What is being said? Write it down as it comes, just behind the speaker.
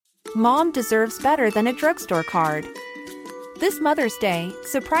Mom deserves better than a drugstore card. This Mother's Day,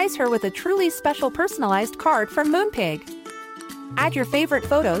 surprise her with a truly special personalized card from Moonpig. Add your favorite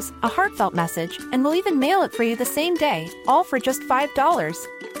photos, a heartfelt message, and we'll even mail it for you the same day, all for just $5.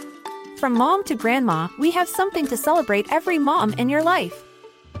 From mom to grandma, we have something to celebrate every mom in your life.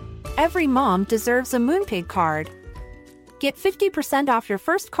 Every mom deserves a Moonpig card. Get 50% off your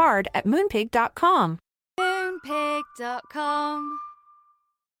first card at moonpig.com. Moonpig.com.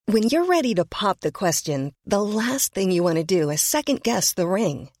 When you're ready to pop the question, the last thing you want to do is second-guess the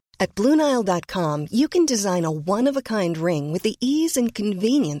ring. At BlueNile.com, you can design a one-of-a-kind ring with the ease and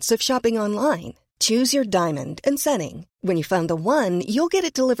convenience of shopping online. Choose your diamond and setting. When you find the one, you'll get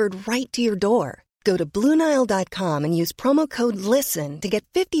it delivered right to your door. Go to BlueNile.com and use promo code LISTEN to get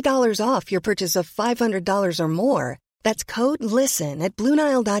 $50 off your purchase of $500 or more. That's code LISTEN at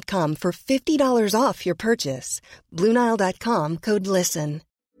BlueNile.com for $50 off your purchase. BlueNile.com, code LISTEN.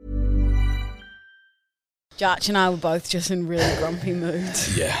 Jarch and I were both just in really grumpy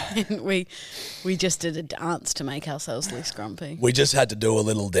moods. Yeah. And we just did a dance to make ourselves less grumpy. We just had to do a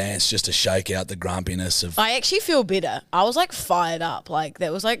little dance just to shake out the grumpiness of... I actually feel better. I was like fired up. Like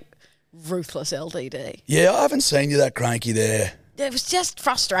that was like ruthless LDD. Yeah, I haven't seen you that cranky there. It was just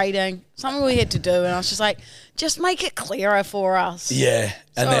frustrating. Something we had to do, and I was just like, just make it clearer for us. Yeah.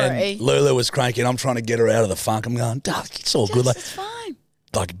 And Sorry. then Lulu was cranky and I'm trying to get her out of the funk. I'm going, duh, it's all good. Like, It's fine.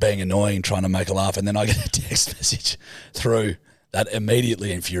 like being annoying, trying to make her laugh, and then I get a text message through that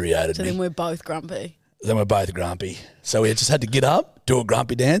immediately infuriated So me. then we're both grumpy. Then we're both grumpy. So we just had to get up, do a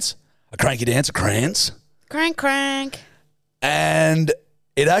grumpy dance, a cranky dance, a crans, Crank, crank. and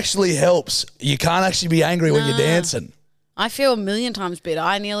it actually helps. You can't actually be angry when you're dancing. I feel a million times better.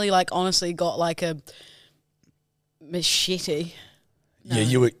 I nearly honestly got like a machete. No. Yeah,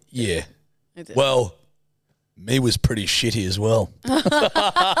 you were, yeah. I did. Well, me was pretty shitty as well. No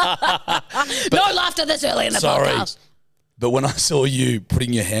laughter this early in the Sorry. podcast. But when I saw you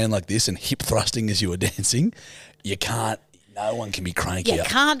putting your hand like this and hip thrusting as you were dancing, you can't, no one can be cranky. You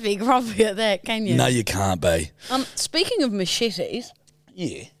can't be grumpy at that, can you? No, you can't be. Speaking of machetes,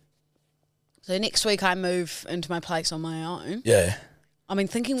 Yeah. so next week I move into my place on my own. Yeah. I've been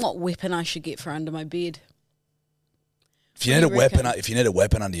thinking what weapon I should get for under my bed. If you need a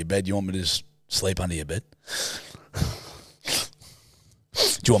weapon under your bed, you want me to just sleep under your bed?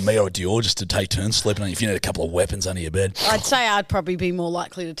 Do you want me or Dior just to take turns sleeping on you if you need a couple of weapons under your bed? I'd say I'd probably be more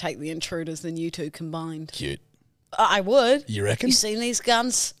likely to take the intruders than you two combined. Cute. I would. You reckon? You seen these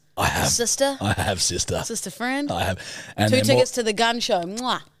guns? I have. Sister? I have, sister. Sister friend? I have. And 2 they're tickets to the gun show.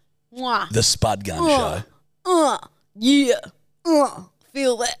 Mwah. Mwah. the Spud Gun Show. Yeah.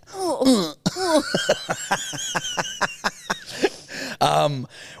 Feel that.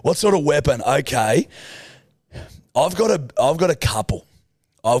 What sort of weapon? Okay. I've got a couple.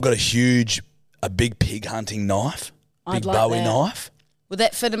 I've got a big pig hunting knife, I'd big like Bowie that. knife. Would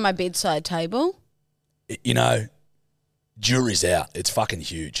that fit in my bedside table? You know, jury's out. It's fucking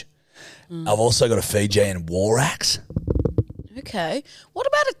huge. I've also got a Fijian war axe. Okay. What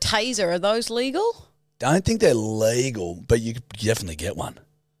about a taser? Are those legal? Don't think they're legal, but you could definitely get one.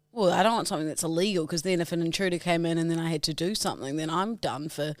 Well, I don't want something that's illegal because then if an intruder came in and then I had to do something, then I'm done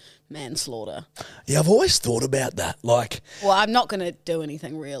for manslaughter. Yeah, I've always thought about that. Like, Well, I'm not going to do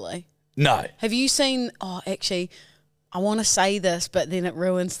anything really. no. Have you seen, actually, I want to say this, but then it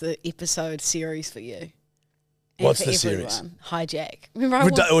ruins the episode series for you. And What's for the series? everyone. Hijack. Remember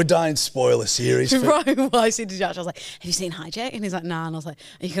We don't spoil a series. Right, I said to Josh, I was like, have you seen Hijack? And he's like, nah. And I was like,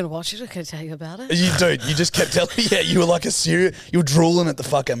 are you going to watch it or can I tell you about it? You dude, you just kept telling me, yeah, you were like a serious, you were drooling at the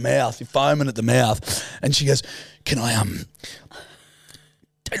fucking mouth, you're foaming at the mouth. And she goes, can I,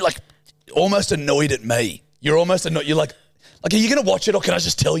 like, almost annoyed at me. You're almost annoyed. You're like, are you going to watch it or can I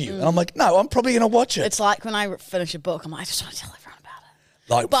just tell you? And I'm like, no, I'm probably going to watch it. It's like when I finish a book, I'm like, I just want to tell everyone about it.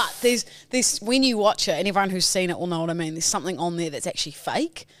 Like, But there's when you watch it, and everyone who's seen it will know what I mean, there's something on there that's actually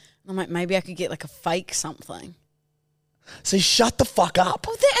fake. And I'm like, maybe I could get like a fake something. see, shut the fuck up.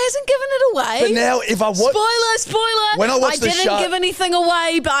 Oh, that hasn't given it away. But now if I watch... Spoiler. When I watch the didn't show- give anything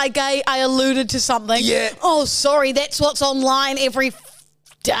away, but I alluded to something. Yeah. Oh, sorry, that's what's online every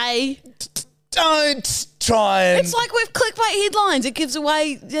day. Don't try and... It's like with clickbait headlines. It gives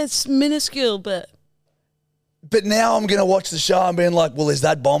away, it's minuscule, but... But now I'm going to watch the show and being like, well, is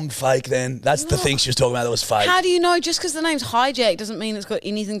that bomb fake then? That's the thing she was talking about that was fake. How do you know? Just because the name's Hijack doesn't mean it's got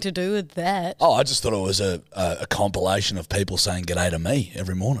anything to do with that. Oh, I just thought it was a compilation of people saying g'day to me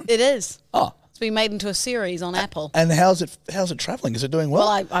every morning. It is. Oh. It's been made into a series on Apple. And how's it travelling? Is it doing well?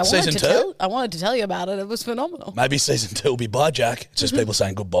 Well, I Season wanted to tell you about it. It was phenomenal. Maybe season 2 will be by Jack. It's just people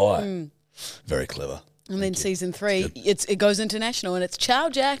saying goodbye. Very clever. And then season 3, it goes international and it's Ciao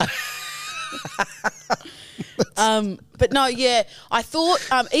Jack. But no, yeah, I thought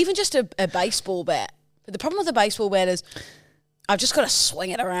even just a baseball bat. But the problem with a baseball bat is I've just got to swing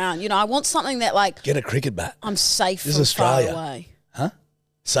it around. You know, I want something that like Get a cricket bat. I'm safe This from is Australia. far away. Huh?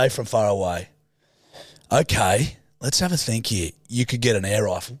 Safe from far away. Okay, let's have a think here. You could get an air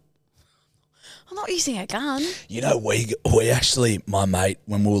rifle. I'm not using a gun. You know, we actually, my mate,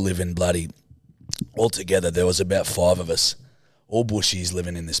 when we were living bloody all together, there was about 5 of us, all bushies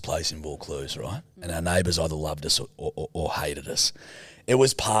living in this place in Vaucluse, right? And our neighbours either loved us or hated us. It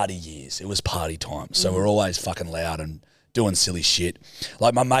was party years. It was party time. So we're always fucking loud and doing silly shit.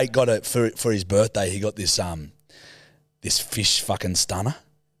 Like my mate got it for his birthday. He got this this fish fucking stunner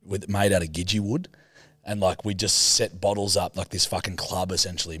made out of gidgee wood. And like we just set bottles up like this fucking club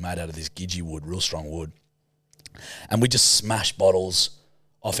essentially made out of this gidgee wood, real strong wood. And we just smashed bottles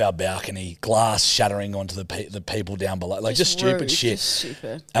off our balcony, glass shattering onto the people down below. Like just stupid rude, shit. just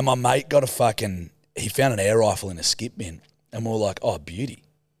stupid. And my mate got he found an air rifle in a skip bin. And we were like, oh, beauty.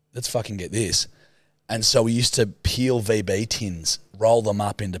 Let's fucking get this. And so we used to peel VB tins, roll them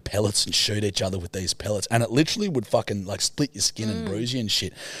up into pellets and shoot each other with these pellets. And it literally would fucking like split your skin and bruise you and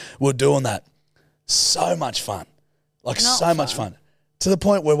shit. We were doing that. So much fun. Like Not so much fun. To the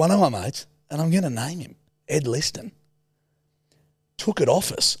point where one of my mates, and I'm going to name him, Ed Liston, took it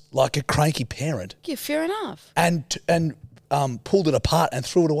off us like a cranky parent Yeah, fair enough. and pulled it apart and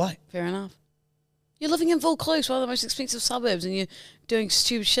threw it away. Fair enough. You're living in Vaucluse, one of the most expensive suburbs, and you're doing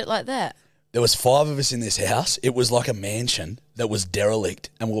stupid shit like that. There was 5 of us in this house. It was like a mansion that was derelict,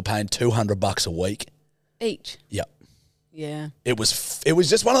 and we were paying $200 a week. Each. Yep. Yeah. It was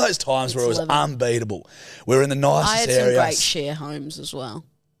just one of those times where it was living. unbeatable. We were in the I nicest had some areas. great share homes as well.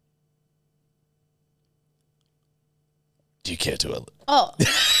 Do you care to? Oh,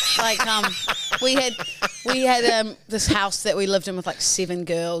 like we had this house that we lived in with like 7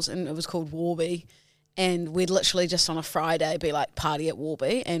 girls, and it was called Warby. And we'd literally just on a Friday be like party at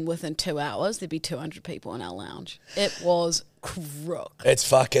Warby, and within 2 hours there'd be 200 people in our lounge. It was crook. It's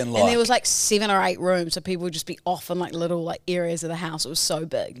fucking like, And there was like 7 or 8 rooms, so people would just be off in like little like areas of the house. It was so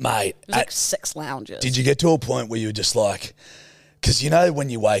big, mate. It was like 6 lounges. Did you get to a point where you were just like, because you know when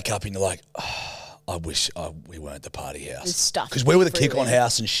you wake up and you're like, oh, I wish we weren't the party house. There's stuff because we were the kick-on everywhere.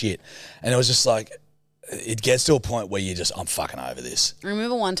 house and shit, and it was just like, it gets to a point where you just, I'm fucking over this. I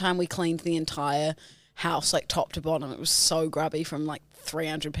remember one time we cleaned the entire house like top to bottom. It was so grubby from like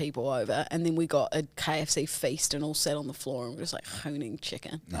 300 people over, and then we got a KFC feast and all sat on the floor and we were just like honing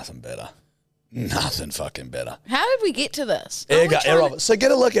chicken. Nothing better. Nothing fucking better. How did we get to this? Air rifle. So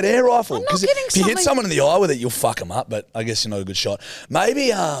get a look at air rifle. I'm not 'cause getting if you hit something- someone in the eye with it, you'll fuck them up. But I guess you're not a good shot.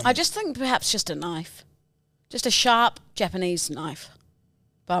 Maybe I just think perhaps just a knife, just a sharp Japanese knife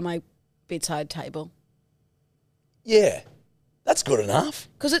by my bedside table. yeah, that's good enough.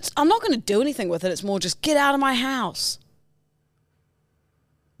 Because I'm not going to do anything with it. It's more just get out of my house.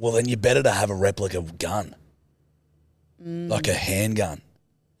 Well, then you're better to have a replica gun, like a handgun.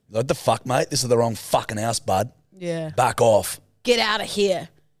 What the fuck, mate? This is the wrong fucking house, bud. Yeah. Back off. Get out of here.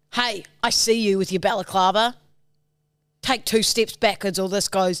 Hey, I see you with your balaclava. Take 2 steps backwards or this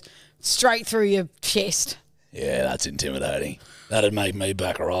goes straight through your chest. Yeah, that's intimidating. That'd make me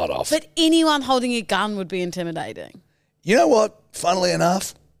back right off. But anyone holding a gun would be intimidating. You know what? Funnily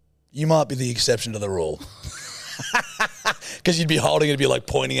enough, you might be the exception to the rule. Because you'd be holding it, be like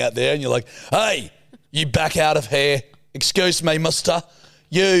pointing out there, and you're like, hey, you back out of here. Excuse me, mister.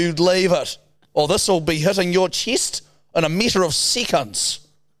 You leave it, or this will be hitting your chest in a matter of seconds.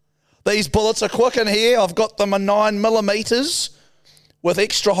 These bullets are quick in here. I've got them in 9mm with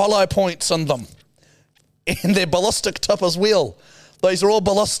extra hollow points in them. And they're ballistic tip as well. These are all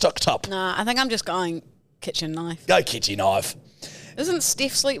ballistic tip. Nah, I think I'm just going kitchen knife. Go kitchen knife. Doesn't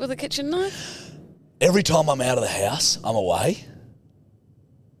Steph sleep with a kitchen knife? Every time I'm out of the house, I'm away,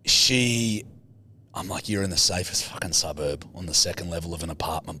 I'm like, you're in the safest fucking suburb on the 2nd level of an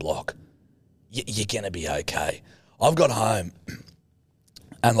apartment block. You're going to be okay. I've got home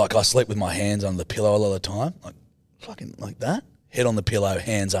and like I sleep with my hands under the pillow a lot of the time, like fucking like that. Head on the pillow,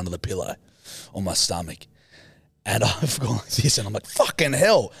 hands under the pillow on my stomach. And I've gone like this and I'm like, fucking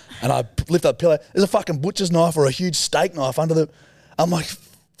hell. And I lift up the pillow. There's a fucking butcher's knife or a huge steak knife under the... I'm like,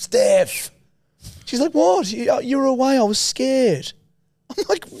 Steph. She's like, what? You were away. I was scared. I'm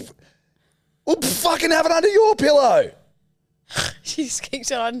like, well, fucking have it under your pillow. She just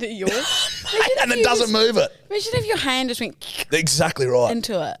keeps it under yours. And it doesn't move it. Imagine if your hand just went Exactly right.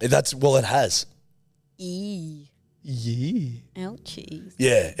 into it. It has. Eee. Yeah. Ouchies.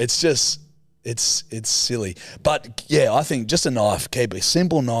 Yeah, it's just, it's silly. But yeah, I think just a knife, keep a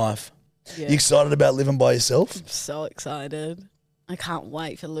simple knife, Yeah. You excited about living by yourself? I'm so excited. I can't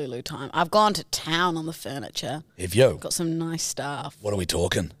wait for Lulu time. I've gone to town on the furniture. Have you? Got some nice stuff. What are we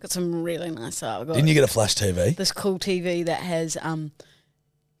talking? Got some really nice stuff. Didn't you get a flash TV? This cool TV that has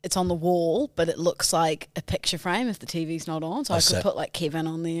it's on the wall, but it looks like a picture frame if the TV's not on. So I could put like Kevin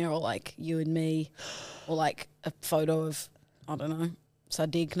on there, or like you and me, or like a photo of, I don't know,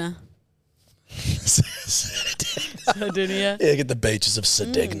 Sardinia. Sardinia. Yeah, get the beaches of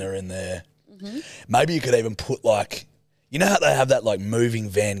Sardinia in there. Mm-hmm. Maybe you could even put like, you know how they have that like moving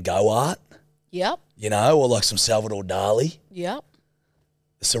Van Gogh art? Yep. You know, or like some Salvador Dali. Yep.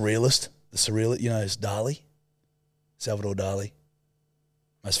 The surrealist, you know, it's Dali. Salvador Dali.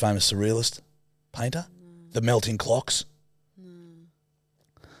 Most famous surrealist painter. The melting clocks.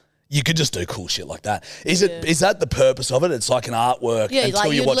 You could just do cool shit like that. Is that the purpose of it? It's like an artwork until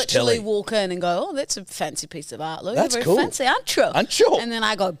like you watch literally telly. Walk in and go, oh, that's a fancy piece of art. Look, That's very cool. fancy, aren't you? And then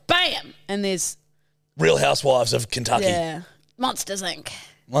I go, bam, and there's Real Housewives of Kentucky. Monsters Inc.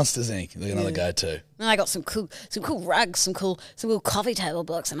 Monsters Inc. They're another go-to. And I got some cool rugs, some cool coffee table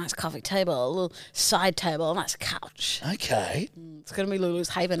books, a nice coffee table, a little side table, a nice couch. Okay. It's going to be Lulu's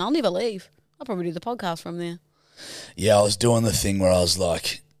haven. I'll never leave. I'll probably do the podcast from there. Yeah, I was doing the thing where I was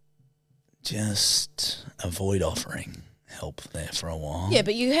like, just avoid offering help there for a while. Yeah,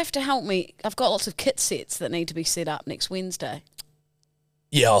 but you have to help me. I've got lots of kit sets that need to be set up next Wednesday.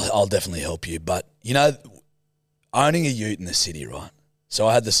 Yeah, I'll definitely help you. But, you know, owning a ute in the city, right? So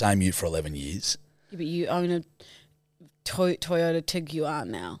I had the same ute for 11 years. Yeah, but you own a Toyota Tiguan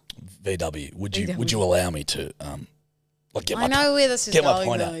now. VW. Would you allow me to get my I know where this is going, my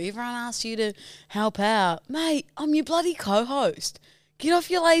point though. out. Everyone asked you to help out. Mate, I'm your bloody co-host. Get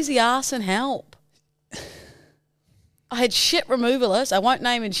off your lazy ass and help. I had shit removalists. I won't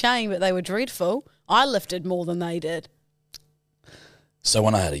name and shame, but they were dreadful. I lifted more than they did. So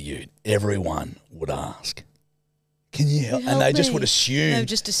when I had a ute, everyone would ask, can you help? And they just would assume. They would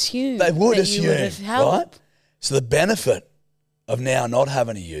just assume. They would that assume, you would have helped. right? So the benefit of now not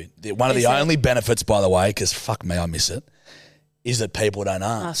having a ute, one of the only benefits, by the way, because fuck me, I miss it, is that people don't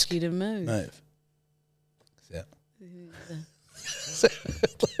Ask you to move. Yeah.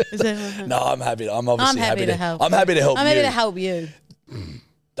 Is that No, I'm happy. I'm obviously happy to help. I'm happy to help you. I'm happy to help you.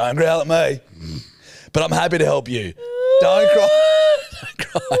 Don't growl at me. But I'm happy to help you. Don't cry. Don't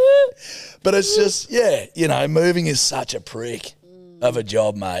cry. But it's just, moving is such a prick of a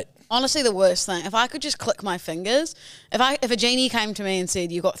job, mate. Honestly, the worst thing. If I could just click my fingers, if a genie came to me and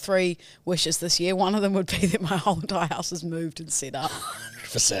said, you got 3 wishes this year, one of them would be that my whole entire house is moved and set up.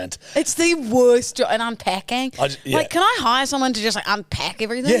 100%. It's the worst job. And unpacking. Yeah. Can I hire someone to just unpack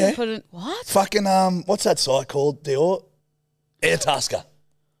everything? Yeah. And put it, what? Fucking, what's that site called? Air Tusker.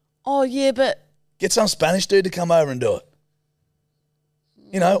 Oh, yeah, but... Get some Spanish dude to come over and do it.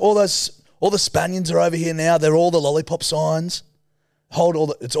 You know, all the Spaniards are over here now. They're all the lollipop signs.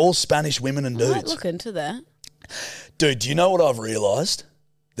 It's all Spanish women and dudes. I might look into that. Dude, do you know what I've realised?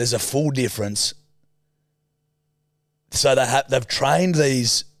 There's a full difference. So they've trained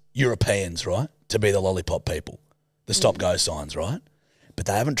these Europeans, right, to be the lollipop people, the stop-go signs, right? But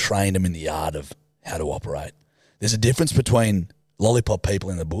they haven't trained them in the art of how to operate. There's a difference between lollipop people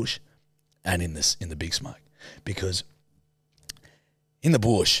in the bush and in the big smoke. Because in the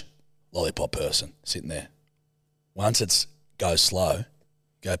bush, lollipop person sitting there, once it's goes slow,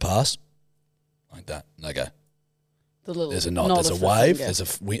 go past, like that, no go. There's a nod, there's a wave, there's a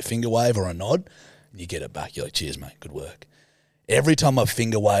finger wave or a nod, and you get it back. You're like, cheers, mate, good work. Every time I've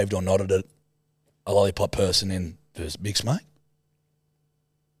finger waved or nodded at a lollipop person in the big smoke,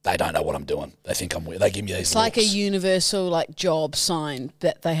 they don't know what I'm doing. They think I'm weird. They give me these It's looks. like a universal job sign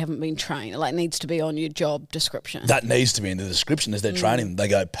that they haven't been trained. It needs to be on your job description. That needs to be in the description as they're training them. They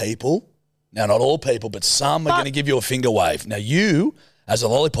go, people. Now, not all people, but some are going to give you a finger wave. Now, you, as a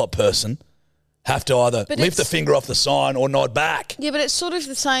lollipop person, have to either lift the finger off the sign or nod back. Yeah, but it's sort of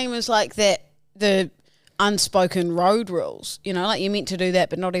the same as the unspoken road rules. You know, you're meant to do that,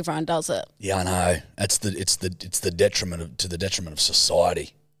 but not everyone does it. Yeah, I know. It's the detriment of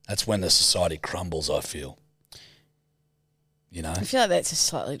society. That's when the society crumbles, I feel. You know? I feel like that's just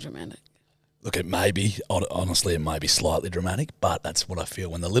slightly dramatic. Look, honestly, it may be slightly dramatic, but that's what I feel.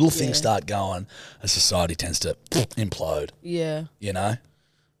 When the little things start going, a society tends to implode. Yeah. You know?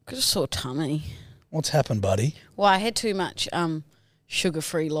 I just saw tummy. What's happened, buddy? Well, I had too much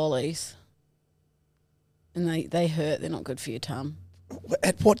sugar-free lollies. And they hurt. They're not good for your tum.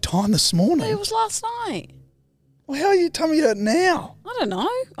 At what time this morning? It was last night. Well, how are your tummy hurt now? I don't know.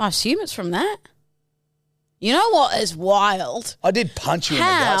 I assume it's from that. You know what is wild? I did punch you in the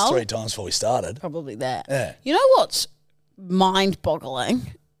guts 3 times before we started. Probably that. Yeah. You know what's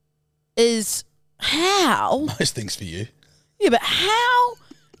mind-boggling is how. Most things for you. Yeah, but how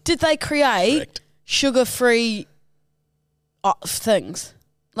did they create Correct. sugar-free things?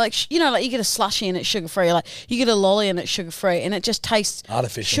 Like, you know, like you get a slushie and it's sugar-free. Like, you get a lolly and it's sugar-free and it just tastes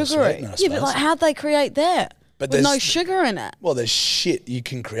Artificial sugary. sweetener, I Yeah, but suppose. like, how'd they create that? But with no there's- sugar in it. Well, there's shit. You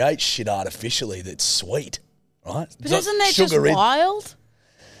can create shit artificially that's sweet, right? But isn't that just wild?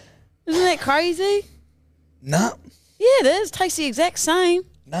 Isn't that crazy? Nah. Yeah, it is. Tastes the exact same.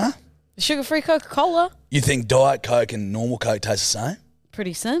 Nah. The sugar-free Coca-Cola, You think Diet Coke and normal Coke taste the same?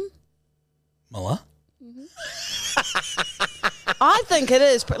 pretty sim. Mala? I think it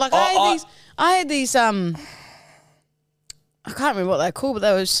is. Like I I- had these I can't remember what they're called, but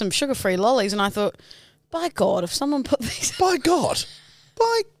there was some sugar-free lollies, and I thought, by God, if someone put these, By God.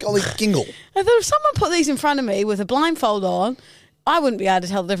 By golly gingle. I thought if someone put these in front of me with a blindfold on, I wouldn't be able to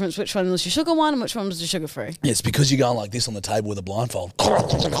tell the difference which one was the sugar one and which one was the sugar-free. Yeah, it's because you're going like this on the table with a blindfold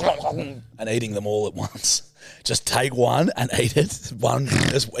and eating them all at once. Just take one and eat it.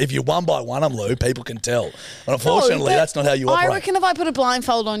 If you're one by one, Lou, people can tell. But unfortunately, No, that's not how you I operate. reckon if I put a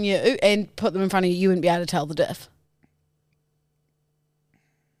blindfold on you and put them in front of you, you wouldn't be able to tell the diff.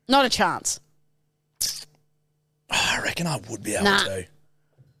 Not a chance. I reckon I would be able Nah. to.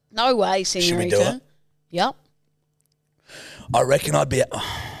 No way, Should senorita. we do it? Yep. I reckon I'd be...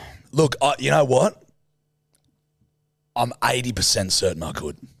 Look, you know what? I'm 80% certain I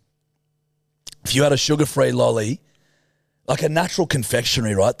could. If you had a sugar-free lolly, like a natural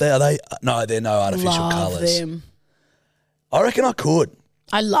confectionery, right? They're no artificial Love colours. them. I reckon I could.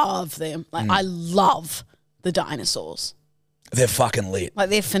 I love them. Like, I love the dinosaurs. They're fucking lit. Like,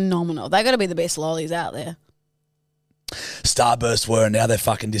 they're phenomenal. They got to be the best lollies out there. Starburst were, and now they're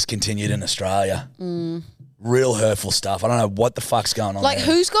fucking discontinued in Australia. Real hurtful stuff. I don't know what the fuck's going on Like, there.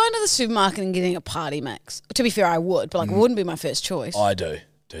 who's going to the supermarket and getting a party mix? To be fair, I would, but like, it wouldn't be my first choice. I do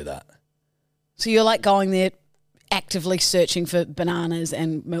that. So you're like going there actively searching for bananas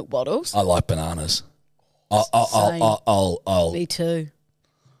and milk bottles? I like bananas. Same. I'll. Me too.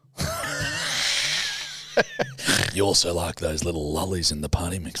 You also like those little lollies in the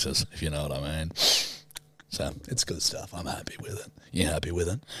party mixes, if you know what I mean. So it's good stuff. I'm happy with it. You happy with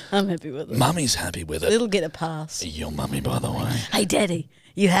it? I'm happy with it. Mummy's happy with it. It'll get a pass. Your mummy, by the way. Hey, Daddy,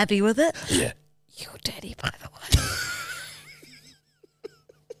 you happy with it? Yeah. Your daddy, by the way.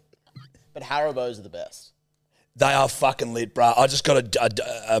 But Haribo's are the best. They are fucking lit, bro. I just got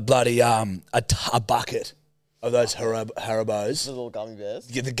a bloody a bucket of those Haribos. The little gummy bears.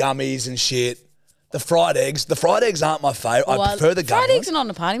 Get the gummies and shit. The fried eggs. The fried eggs aren't my favourite. I Well, prefer the gummy. fried eggs are not in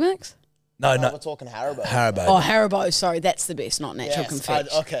a party mix? No, We're no. talking Haribo. Haribo. Oh, Haribo, sorry, that's the best, not natural Yes,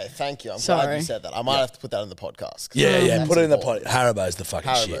 confection. okay, thank you. I'm glad Sorry. you said that. I might have to put that in the podcast. 'cause Yeah, yeah. that's Put it in the important. pot. Haribo's the fucking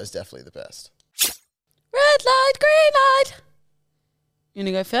Haribo shit. is definitely the best. Red light, green light. You want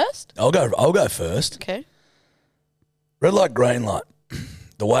to go first? I'll go first. Okay. Red light, green light.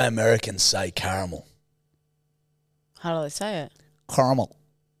 The way Americans say caramel. How do they say it? Caramel.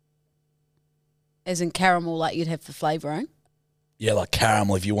 As in caramel, like you'd have for flavouring? Yeah, like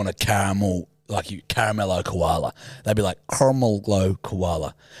caramel. If you want a caramel, like you caramello koala, they'd be like caramello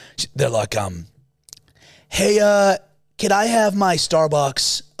koala. They're like, hey, could I have my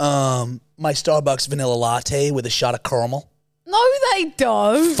Starbucks vanilla latte with a shot of caramel? No, they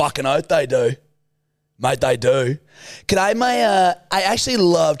don't. Fucking oath they do. Mate, they do. Could I I actually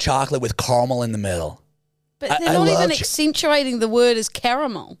love chocolate with caramel in the middle. But I they're not love even accentuating the word as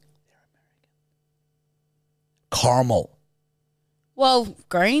caramel. Caramel. Well,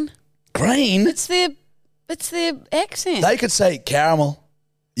 green. Green? It's their accent. They could say caramel.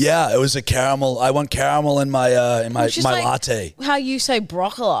 Yeah, it was a caramel. I want caramel in my Which is like latte. how you say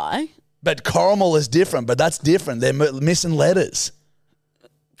broccoli. But caramel is different, but that's different. They're missing letters.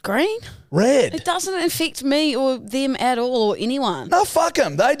 Green? Red. It doesn't affect me or them at all or anyone. No, fuck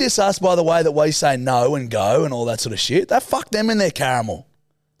them. They diss us by the way that we say no and go and all that sort of shit. They fuck them in their caramel.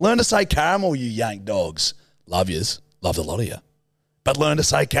 Learn to say caramel, you yank dogs. Love yous. Love the lot of you. But learn to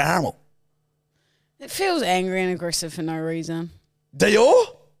say caramel. It feels angry and aggressive for no reason. Do you?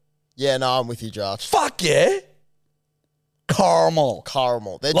 Yeah, no, I'm with you, Josh. Fuck yeah. Caramel.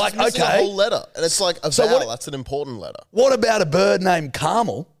 Caramel. They're Like, just missing okay. a whole letter. And it's like a So vowel. what- That's an important letter. What about a bird named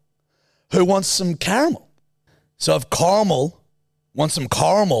Carmel who wants some caramel? So if Carmel wants some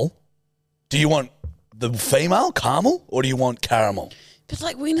caramel, do you want the female caramel or do you want caramel? But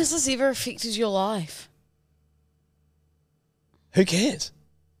like, when has this ever affected your life? Who cares?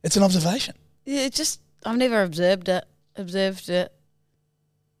 It's an observation. Yeah, I've never observed it.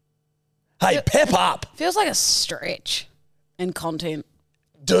 Hey, pep up. Feels like a stretch in content.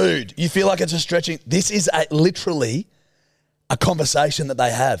 Dude, you feel like it's a stretching. This is literally a conversation that they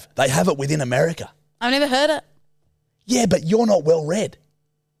have. They have it within America. I've never heard it. Yeah, but you're not well read.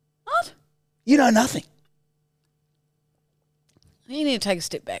 What? You know nothing. You need to take a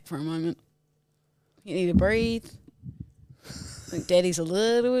step back for a moment. You need to breathe. I think Daddy's a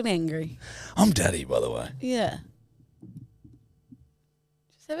little bit angry. I'm Daddy, by the way. Yeah.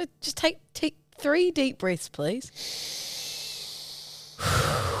 Just take 3 deep breaths, please.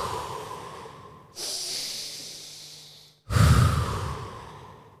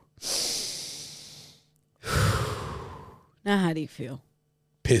 Now, how do you feel?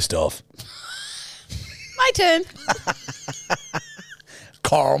 Pissed off. My turn.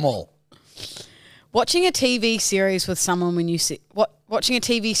 Caramel. Watching a TV series with someone when you said watching a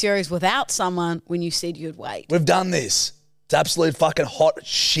TV series without someone when you said you'd wait. We've done this. It's absolute fucking hot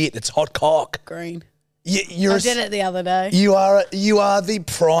shit. It's hot cock. Green. You're I did it the other day. You are the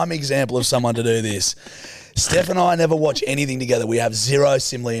prime example of someone to do this. Steph and I never watch anything together. We have zero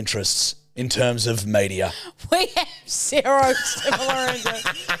similar interests in terms of media. We have zero similar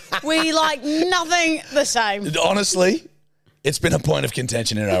interests. We like nothing the same. Honestly, it's been a point of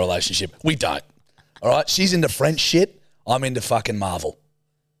contention in our relationship. We don't. All right? She's into French shit. I'm into fucking Marvel.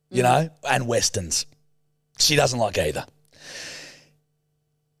 You know? And Westerns. She doesn't like either.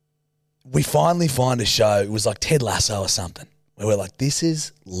 We finally find a show. It was like Ted Lasso or something. Where we're like, this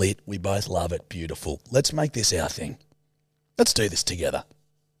is lit. We both love it. Beautiful. Let's make this our thing. Let's do this together.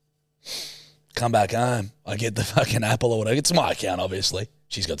 Come back home. I get the fucking Apple or whatever. It's my account, obviously.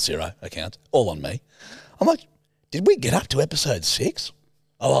 She's got 0 accounts. All on me. I'm like, did we get up to episode 6?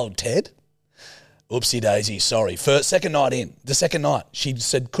 Oh, old Ted? Oopsie daisy. Sorry. Second night in. The second night. She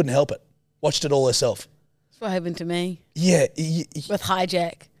said couldn't help it. Watched it all herself. That's what happened to me. Yeah. With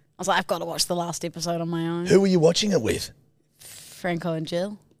Hijack. I was like, I've got to watch the last episode on my own. Who were you watching it with? Franco and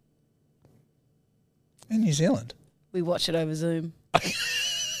Jill. In New Zealand. We watched it over Zoom.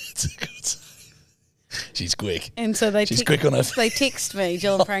 It's a good. She's quick. And so She's quick on her. They text me,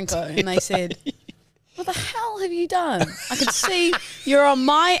 Jill and Franco, and they said, what the hell have you done? I can see you're on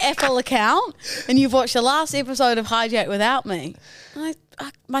my Apple account and you've watched the last episode of Hijack without me. And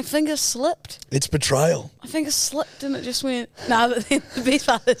my finger slipped. It's betrayal. My finger slipped and it just went, no, but then the best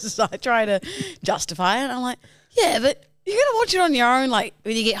part is I try to justify it. I'm like, yeah, but you're going to watch it on your own like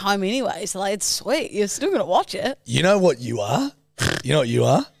when you get home anyway. So like, it's sweet. You're still going to watch it. You know what you are? You know what you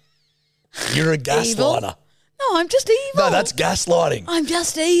are? You're a gaslighter. No, I'm just evil. No, that's gaslighting. I'm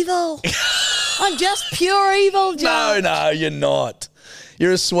just evil. I'm just pure evil, John. No, you're not.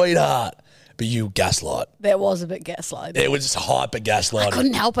 You're a sweetheart. But you gaslight. That was a bit gaslighting. It was hyper gaslighting. I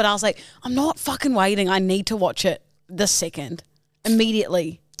couldn't help it. I was like, I'm not fucking waiting. I need to watch it this second.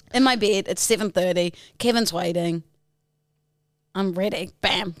 Immediately. In my bed. It's 7:30. Kevin's waiting. I'm ready.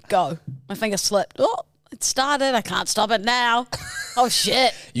 Bam. Go. My finger slipped. Oh, it started. I can't stop it now. Oh,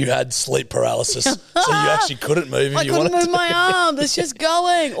 shit. You had sleep paralysis. So you actually couldn't move if I you couldn't wanted move my arm. It's just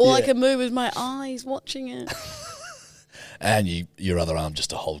going. All I Yeah. can move is my eyes watching it. And your other arm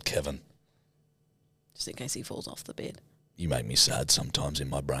just to hold Kevin. Just in case he falls off the bed. You make me sad sometimes in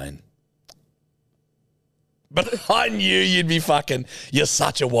my brain. But I knew you'd be fucking, you're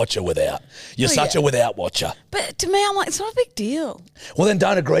such a watcher without. You're such a without watcher. But to me, I'm like, it's not a big deal. Well, then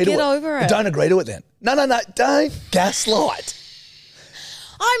don't agree to it. Get over it. Don't agree to it then. No, don't gaslight.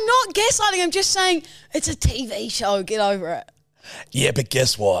 I'm not gaslighting. I'm just saying it's a TV show. Get over it. Yeah, but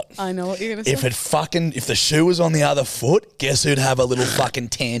guess what? I know what you're going to say. If the shoe was on the other foot, guess who'd have a little fucking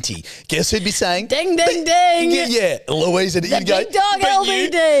tanty? Guess who'd be saying, Ding, ding, ding. Yeah, Louise, and you'd go, big dog but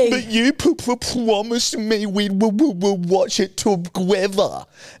LVD. But you promised me we'll watch it together.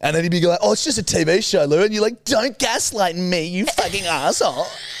 And then he'd be like, oh, it's just a TV show, Lou. And you're like, don't gaslight me, you fucking asshole.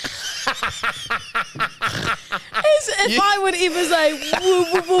 As if I would ever say,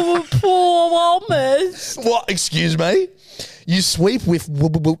 promise. What? Excuse me? You sweep with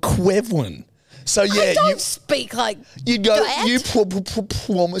Quevlin. So yeah, I don't speak like you go. that. You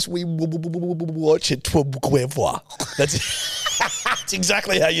promise we watch it together. That's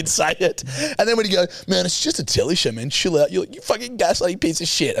exactly how you'd say it. And then when you go, man, it's just a telly show, man. Chill out. You're like, you fucking gaslighting piece of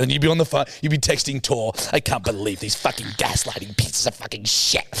shit. And you'd be on the phone. You'd be texting Tor. I can't believe these fucking gaslighting pieces of fucking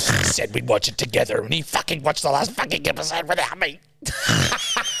shit. He said we'd watch it together, and he fucking watched the last fucking episode without me.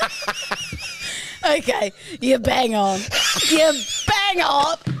 Okay, you bang on. You bang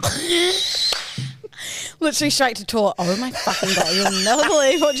on. Literally straight to Tor. Oh my fucking God, you'll never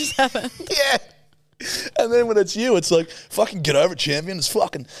believe what just happened. Yeah. And then when it's you, it's like, fucking get over it, champion. It's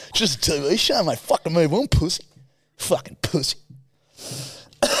fucking just a TV show, mate. Fucking move on, pussy. Fucking pussy.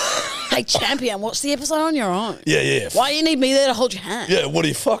 Hey, champion, watch the episode on your own. Yeah. Why do you need me there to hold your hand? Yeah, what do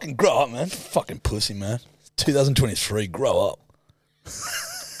you fucking grow up, man? Fucking pussy, man. 2023. Grow up.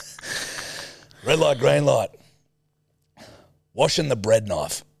 Red light, green light. Washing the bread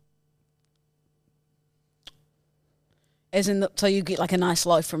knife. As in, so you get like a nice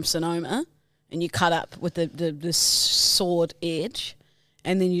loaf from Sonoma and you cut up with the sword edge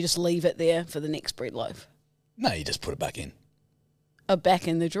and then you just leave it there for the next bread loaf. No, you just put it back in. Oh, back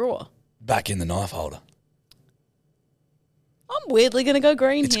in the drawer. Back in the knife holder. I'm weirdly going to go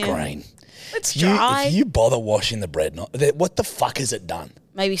green It's here. green. It's dry. If you bother washing the bread knife, what the fuck has it done?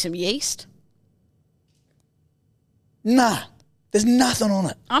 Maybe some yeast. Nah, there's nothing on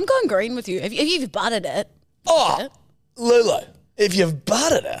it. I'm going green with you. If you've buttered it. Oh, Lulu, if you've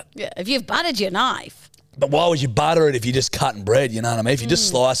buttered it. Yeah, if you've buttered your knife. But why would you butter it if you're just cutting bread, you know what I mean? If you're just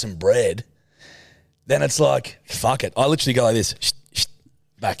slicing bread, then it's like, fuck it. I literally go like this,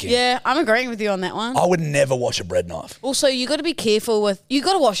 back in. Yeah, I'm agreeing with you on that one. I would never wash a bread knife. Also, you got to be careful with, you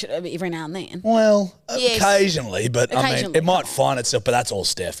got to wash it every now and then. Well, Yes. occasionally, but I mean, Occasionally. it might find itself, but that's all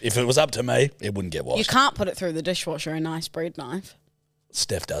Steph. If it was up to me, it wouldn't get washed. You can't put it through the dishwasher, a nice bread knife.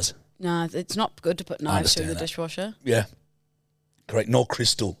 Steph does. No, it's not good to put knives through understand the that. dishwasher. Yeah. Correct. Nor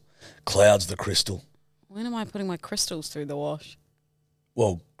crystal. Clouds the crystal. When am I putting my crystals through the wash?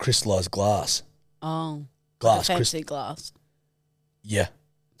 Well, crystallized glass. Oh. Glass, Like a fancy glass. Yeah.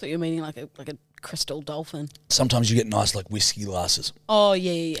 Thought you were meaning like a crystal dolphin. Sometimes you get nice like whiskey glasses. Oh,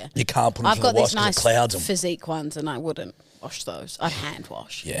 yeah. You can't put them I've through got the wash these because nice it clouds them. physique ones and I wouldn't wash those. I'd hand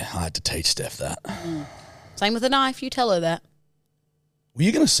wash. Yeah, I had to teach Steph that. Same with a knife. You tell her that. Were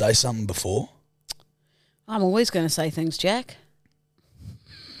you going to say something before? I'm always going to say things, Jack.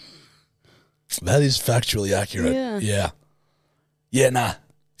 That is factually accurate. Yeah. Yeah, nah.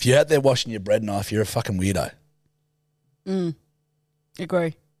 If you're out there washing your bread knife, you're a fucking weirdo.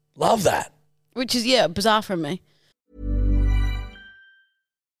 Agree. Love that. Which is, bizarre from me.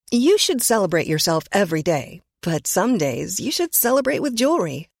 You should celebrate yourself every day, but some days you should celebrate with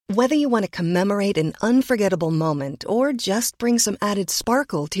jewelry. Whether you want to commemorate an unforgettable moment or just bring some added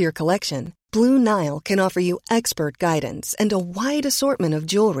sparkle to your collection, Blue Nile can offer you expert guidance and a wide assortment of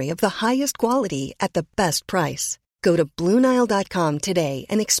jewelry of the highest quality at the best price. Go to BlueNile.com today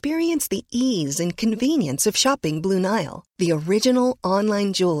and experience the ease and convenience of shopping Blue Nile, the original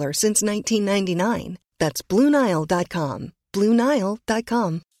online jeweler since 1999. That's BlueNile.com.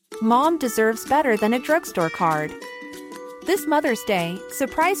 BlueNile.com. Mom deserves better than a drugstore card. This Mother's Day,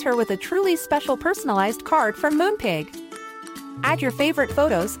 surprise her with a truly special personalized card from Moonpig. Add your favorite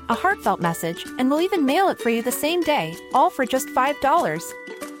photos, a heartfelt message, and we'll even mail it for you the same day, all for just $5.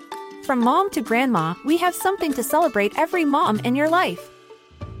 From mom to grandma, we have something to celebrate every mom in your life.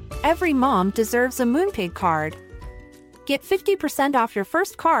 Every mom deserves a Moonpig card. Get 50% off your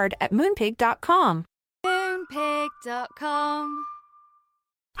first card at moonpig.com. Moonpig.com.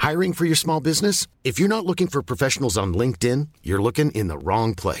 Hiring for your small business? If you're not looking for professionals on LinkedIn, you're looking in the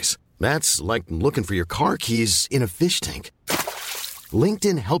wrong place. That's like looking for your car keys in a fish tank.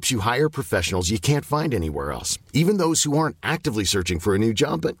 LinkedIn helps you hire professionals you can't find anywhere else, even those who aren't actively searching for a new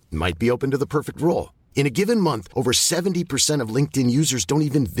job but might be open to the perfect role. In a given month, over 70% of LinkedIn users don't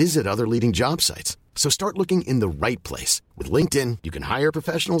even visit other leading job sites. So start looking in the right place. With LinkedIn, you can hire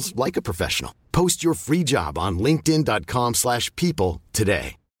professionals like a professional. Post your free job on linkedin.com/people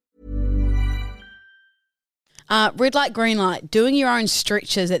today. Red light, green light. Doing your own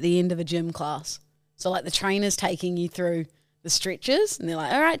stretches at the end of a gym class. So like the trainer's taking you through the stretches and they're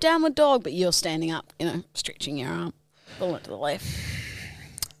like, all right, downward dog, but you're standing up, stretching your arm, pulling it to the left.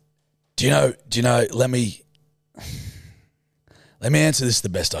 Do you know, let me answer this the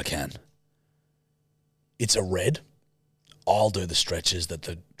best I can. It's a red. I'll do the stretches that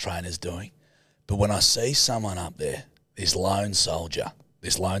the trainer's doing. But when I see someone up there, this lone soldier,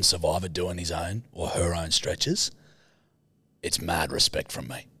 this lone survivor doing his own or her own stretches, it's mad respect from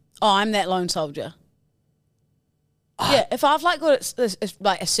me. Oh, I'm that lone soldier. Yeah, if I've got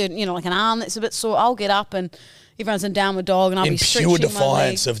a certain, like an arm that's a bit sore, I'll get up and everyone's in downward dog and I'll in be stretching pure my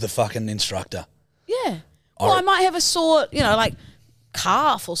defiance leg. of the fucking instructor. Yeah. Well, I might have a sore, like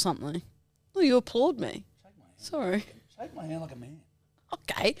calf or something. Oh, you applaud me. Sorry. Shake my hand like a man.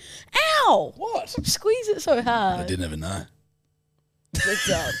 Okay. Ow! What? Squeeze it so hard. I didn't even know. Big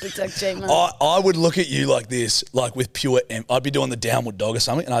dog G-man. I would look at you like this, like with pure. I'd be doing the downward dog or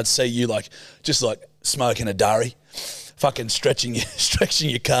something, and I'd see you just smoking a durry, fucking stretching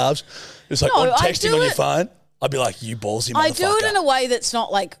your calves, just like texting on your phone. I'd be like, you ballsy motherfucker. I do it in a way that's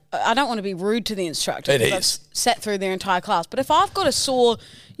not like, I don't want to be rude to the instructor. It is. I've sat through their entire class. But if I've got a sore,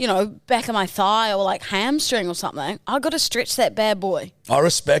 back of my thigh or like hamstring or something, I've got to stretch that bad boy. I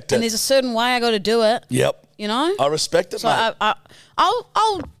respect it. And there's a certain way I got to do it. Yep. you know? I respect it, So mate.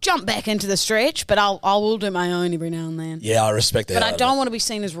 I'll jump back into the stretch, but I will do my own every now and then. Yeah, I respect that. But I don't want to be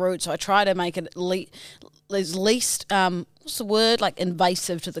seen as rude, so I try to make it as least what's the word, like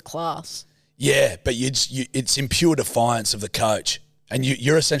invasive to the class. Yeah, but it's in pure defiance of the coach, and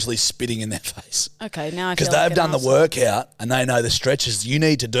you're essentially spitting in their face. Okay, now I because feel like they've done the asshole. workout and they know the stretches you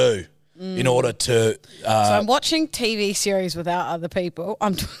need to do in order to. So I'm watching TV series without other people.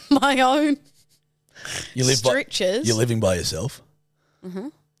 I'm doing my own You live stretches. You're living by yourself. Mm-hmm.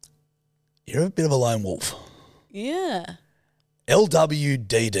 You're a bit of a lone wolf. Yeah.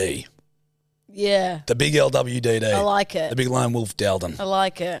 LWDD. Yeah. The big LWDD. I like it. The big lone wolf Dalton. I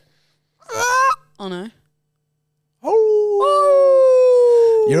like it. Oh, no.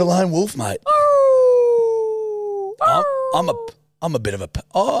 You're a lone wolf, mate. I'm a bit of a.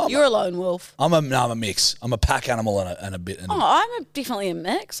 You're a lone wolf. I'm a mix. I'm a pack animal and a bit. Oh, I'm definitely a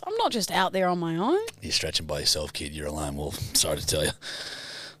mix. I'm not just out there on my own. You're stretching by yourself, kid. You're a lone wolf. Sorry to tell you.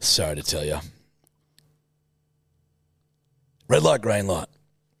 Sorry to tell you. Red light, green light.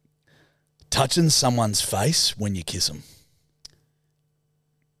 Touching someone's face when you kiss them.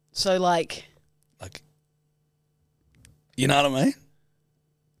 So, like, you know what I mean?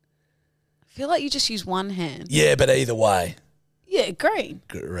 I feel like you just use one hand. Yeah, but either way, Yeah, green.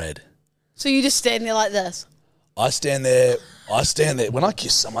 red. So you just stand there like this. I stand there. When I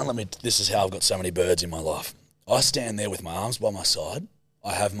kiss someone, this is how I've got so many birds in my life. I stand there with my arms by my side.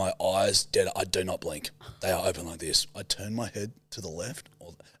 I have my eyes dead. I do not blink. They are open like this. I turn my head to the left.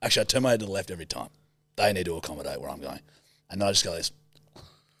 Actually, I turn my head to the left every time. They need to accommodate where I'm going. And then I just go this.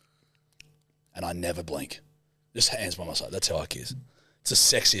 And I never blink. Just hands by my side. That's how I kiss. It's the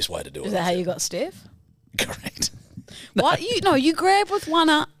sexiest way to do it. Is that how you got Steph? Correct. What? You grab with one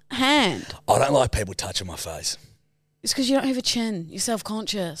hand. I don't like people touching my face. It's because you don't have a chin. You're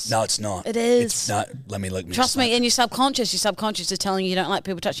self-conscious. No, it's not. It is. Let me Trust me, and you're subconscious. Your subconscious is telling you don't like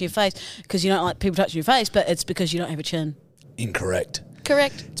people touching your face because you don't like people touching your face, but it's because you don't have a chin. Incorrect.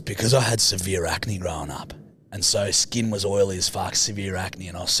 Correct. It's because I had severe acne growing up. And so skin was oily as fuck, severe acne,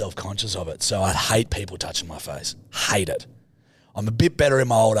 and I was self-conscious of it. So I'd hate people touching my face. Hate it. I'm a bit better in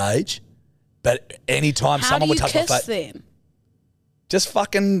my old age, but anytime someone would touch my face... How do you kiss then? Just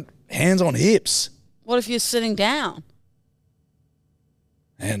fucking hands on hips. What if you're sitting down?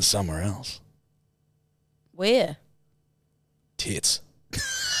 Hands somewhere else. Where? Tits.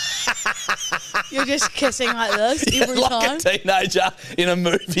 You're just kissing like this every like time? a teenager in a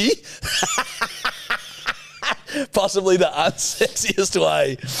movie. Possibly the unsexiest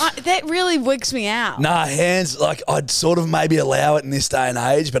way. That really wigs me out. Nah, hands, like, I'd sort of maybe allow it in this day and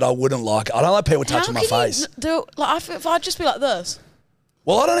age, but I wouldn't like it. I don't like people touching my face. If I'd just be like this.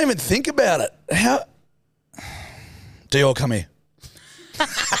 Well, I don't even think about it. How? Dior, come here.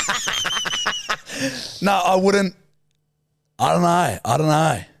 No, I wouldn't. I don't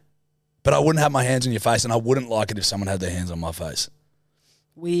know. But I wouldn't have my hands on your face, and I wouldn't like it if someone had their hands on my face.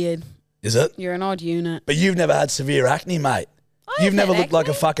 Weird. Is it? You're an odd unit. But you've never had severe acne, mate. You've never looked like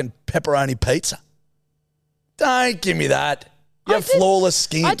a fucking pepperoni pizza. Don't give me that. You have flawless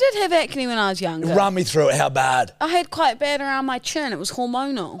skin. I did have acne when I was younger. Run me through it. How bad? I had quite bad around my chin. It was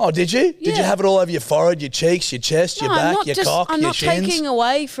hormonal. Oh, did you? Did you have it all over your forehead, your cheeks, your chest, your back, your cock, I'm your not shins? taking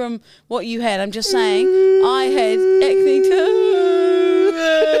away from what you had. I'm just saying I had acne too.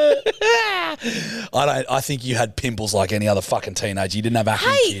 I think you had pimples like any other fucking teenager. You didn't have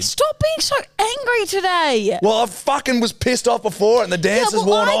acne, Hey, kid. stop being so angry today. Well, I fucking was pissed off before and the dance has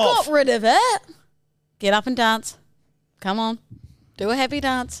worn I off. got rid of it. Get up and dance. Come on. Do a happy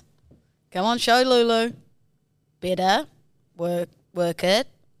dance. Come on, show Lulu. Better. Work it.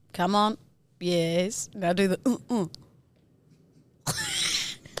 Come on. Yes. Now do the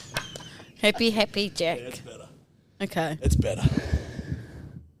Happy Jack. Yeah, it's better. Okay. It's better.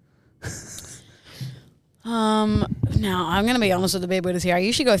 Now I'm going to be honest with the bedwetters here. I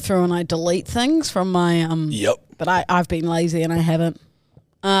usually go through and I delete things from my Yep. but I've been lazy and I haven't.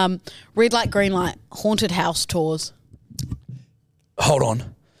 Red light, green light, haunted house tours. Hold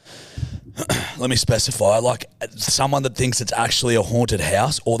on. Let me specify. Like someone that thinks it's actually a haunted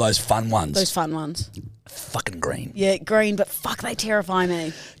house or those fun ones. Those fun ones. Fucking green. Yeah, green, but fuck, they terrify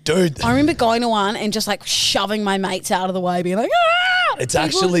me. Dude. I remember going to one and just like shoving my mates out of the way, being like, ah! It's People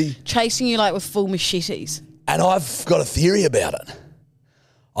actually... chasing you like with full machetes. And I've got a theory about it.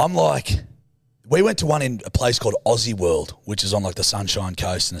 I'm like... We went to one in a place called Aussie World, which is on like the Sunshine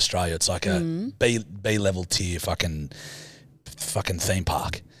Coast in Australia. It's like a B-level tier fucking theme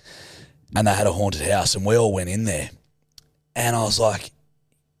park. And they had a haunted house and we all went in there. And I was like,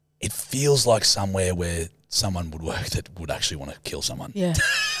 it feels like somewhere where someone would work that would actually want to kill someone. Yeah.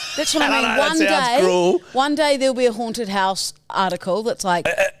 That's what I I mean. know, that sounds cruel. One day there'll be a haunted house article that's like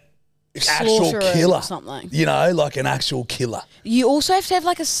Actual slaughtering killer. or something. You know, like an actual killer. You also have to have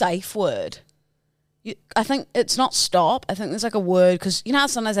like a safe word. I think it's not stop. I think there's like a word because you know how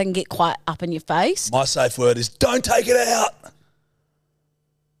sometimes they can get quite up in your face. My safe word is don't take it out.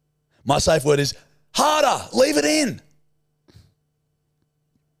 My safe word is harder, leave it in.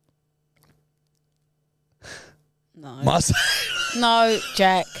 No, No,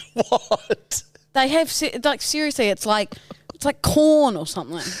 Jack. what? They have like seriously, it's like corn or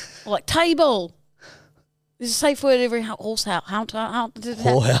something, or like table. There's a safe word every horse house. Haunted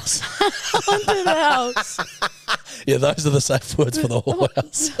Whorehouse. haunted house. Yeah, those are the safe words for the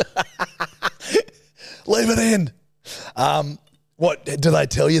whorehouse. Leave it in. What, do they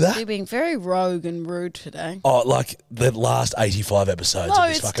tell you that? You're being very rogue and rude today. Oh, like the last 85 episodes No, of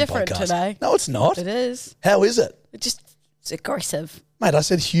this it's fucking different podcast. today. No, it's not. It is. How is it? It's aggressive. Mate, I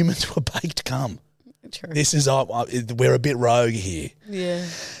said humans were baked cum. True. This is, we're a bit rogue here. Yeah.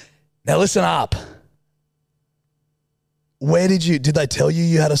 Now listen up. Did they tell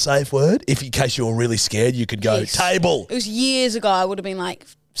you had a safe word? If in case you were really scared, you could go, Yes. table. It was years ago. I would have been like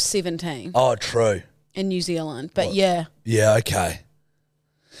 17 Oh, true. in New Zealand. But yeah, Yeah, okay.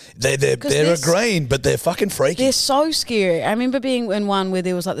 They're this- agreeing, but they're fucking freaky. they're so scary. I remember being in one where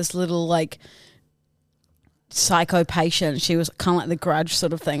there was like this little like psycho patient. She was kind of like the Grudge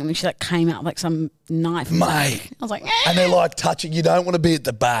sort of thing. And then she like came out with, like some knife. and Mate. stuff. I was like, And they're like touching. You don't want to be at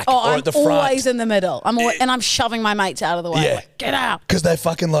the back oh, or I'm at the front. always in the middle. And I'm shoving my mates out of the way. Yeah. Like, get out. Because they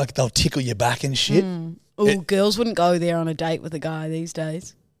fucking like, they'll tickle your back and shit. Oh, girls wouldn't go there on a date with a guy these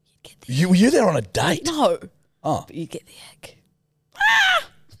days. Were you there on a date? No. Oh. But you get the ick.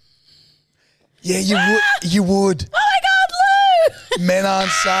 Yeah, you would. Oh my God, Lou! Men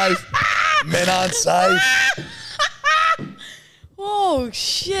aren't safe. Men aren't safe. Oh,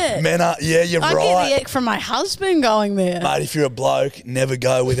 shit. Men aren't, yeah, you're I right. get the ick from my husband going there. Mate, if you're a bloke, never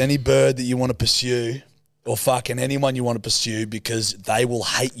go with any bird that you want to pursue or fucking anyone you want to pursue because they will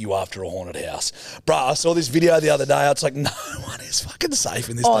hate you after a haunted house. Bruh, I saw this video the other day. It's like, no one is fucking safe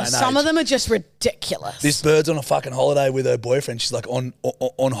in this day and age. Some of them are just ridiculous. This bird's on a fucking holiday with her boyfriend. She's like on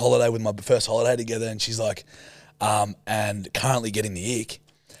holiday with my first holiday together, and she's like, and currently getting the ick.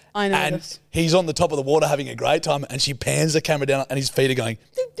 I know And this. he's on the top of the water having a great time, and she pans the camera down, and his feet are going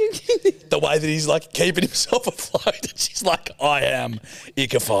the way that he's like keeping himself afloat. And she's like, I am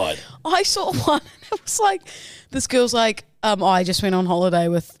ickified. I saw one and it was like, this girl's like, I just went on holiday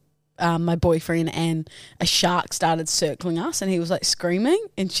with my boyfriend and a shark started circling us and he was like screaming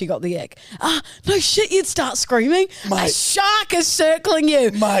and she got the ick. No shit, you'd start screaming. A Mate. shark is circling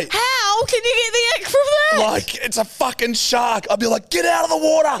you. Mate. How can you get the ick from that? Like, it's a fucking shark. I'd be like, get out of the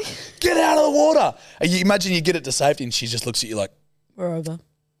water. Get out of the water. And you imagine you get it to safety and she just looks at you like, We're over.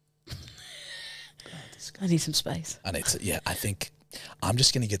 I need some space. I think I'm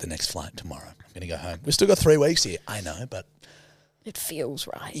just going to get the next flight tomorrow. I'm going to go home. We've still got 3 weeks here. I know, but It feels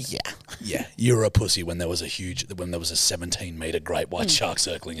right. yeah. You were a pussy when there was a 17-meter great white shark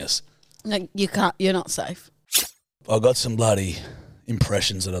circling us. Like you're not safe. I've got some bloody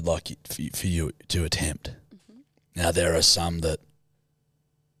impressions that I'd like for you to attempt. Mm-hmm. Now, there are some that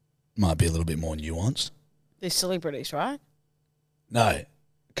might be a little bit more nuanced. They're celebrities, right? No.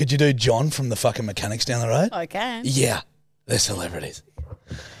 Could you do John from the fucking mechanics down the road? I can. Yeah. They're celebrities.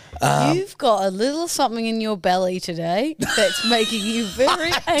 You've got a little something in your belly today that's making you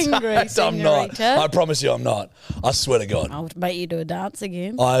very angry, I'm not. señorita. I promise you I'm not. I swear to God. I'll make you do a dance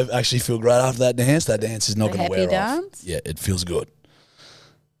again. I actually feel great after that dance. That dance is not A going to happy wear off. dance? Yeah, it feels good.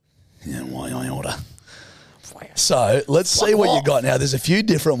 Yeah, why I order. So let's see what you got now. There's a few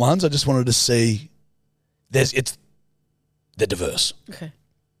different ones. I just wanted to see. They're diverse. Okay.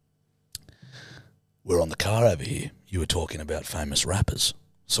 We're on the car over here. You were talking about famous rappers.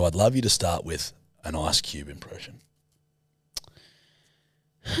 So I'd love you to start with an Ice Cube impression.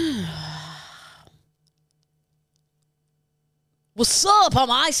 What's up?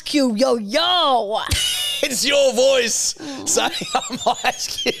 I'm Ice Cube. Yo, yo. It's your voice saying I'm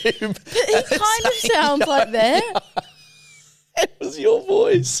Ice Cube. It kind of sounds like that. It was your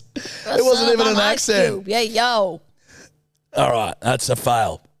voice. It wasn't even an accent. Yeah, yo. All right, that's a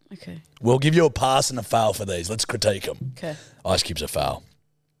fail. Okay. We'll give you a pass and a fail for these. Let's critique them. Okay. Ice Cube's a fail.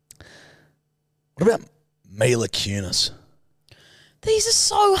 What about Mila Kunis? These are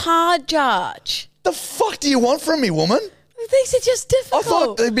so hard, Judge. The fuck do you want from me, woman? These are just difficult. I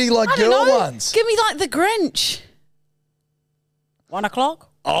thought they'd be like I don't girl know. ones. Give me like the Grinch. 1 o'clock.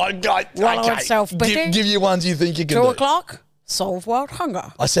 Oh, Wallow in self-pity. Give you ones you think you can 2 do. o'clock. Solve world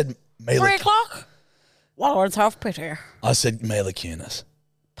hunger. I said 3 Mila. o'clock. Wallow in self-pity. I said Mila Kunis.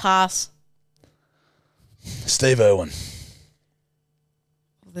 Pass. Steve Irwin.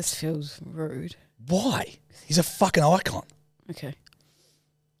 This feels rude. Why? He's a fucking icon. Okay.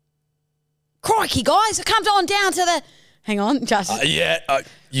 Crikey, guys, come on down to the... Hang on, just...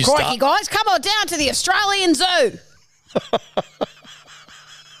 You Crikey, guys, come on down to the Australian Zoo.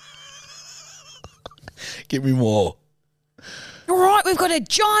 Give me more. All right, we've got a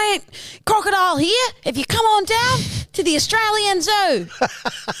giant crocodile here. If you come on down to the Australian Zoo.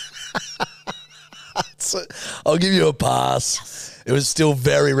 I'll give you a pass. Yes. It was still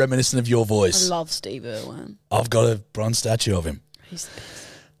very reminiscent of your voice. I love Steve Irwin. I've got a bronze statue of him. He's the best.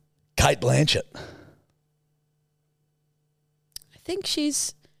 Kate Blanchett. I think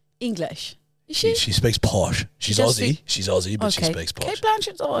she's English. Is she? She speaks posh. She's Aussie. She's Aussie, but okay. she speaks posh. Kate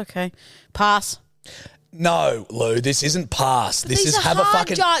Blanchett's... Oh, okay. Pass. No, Lou, this isn't pass. This is have a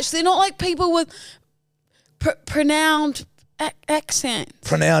fucking... judge. They're not like people with pronounced accent.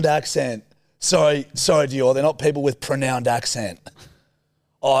 Pronounced accent. Sorry, Dior. They're not people with pronounced accent.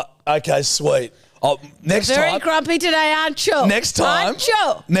 Oh, okay, sweet. Next Very time... grumpy today, aren't you? Next time... Aren't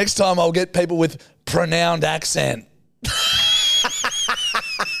you? Next time I'll get people with pronounced accent.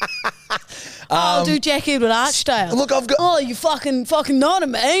 I'll do Jack Edward Archdale. Look, I've got... Oh, you fucking know what I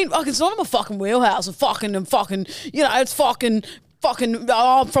mean? Like, it's not in my fucking wheelhouse. And fucking, you know, it's fucking,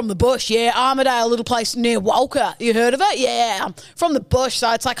 oh, I'm from the bush, yeah. Armidale, a little place near Walker. You heard of it? Yeah, I'm from the bush,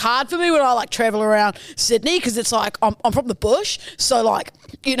 so it's, like, hard for me when I, like, travel around Sydney because it's, like, I'm from the bush. So, like,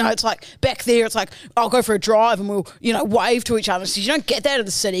 you know, it's, like, back there, it's, like, I'll go for a drive and we'll, you know, wave to each other. So you don't get that in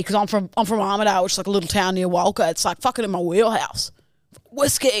the city because I'm from Armidale, which is, like, a little town near Walker. It's, like, fucking in my wheelhouse.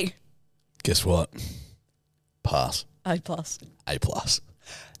 Whiskey. Guess what? Pass. A+. A+.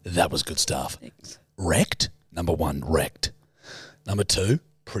 That was good stuff. Thanks. Wrecked. Number 1, wrecked. Number 2,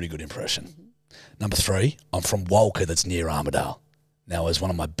 pretty good impression. Mm-hmm. Number 3, I'm from Walker, that's near Armidale. Now, as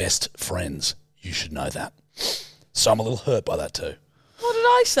one of my best friends, you should know that. So I'm a little hurt by that too. What did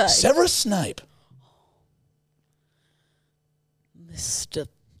I say? Severus Snape. Mr.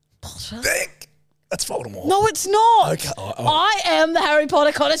 Potter. That's Voldemort. No, it's not. Okay. I am the Harry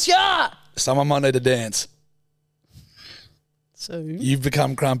Potter connoisseur. Someone might need to dance. Soon. You've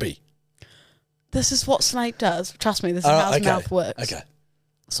become grumpy. This is what Snape does. Trust me, this is how his mouth works. Okay.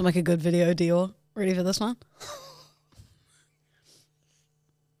 This will make a good video, Dior. Ready for this one?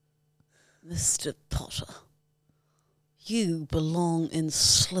 Mr. Potter, you belong in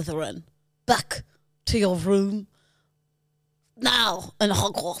Slytherin. Back to your room. Now in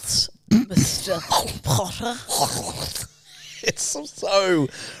Hogwarts, Mr. Potter. It's so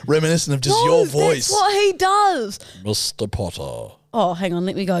reminiscent of just your voice. That's what he does. Mr. Potter. Oh, hang on.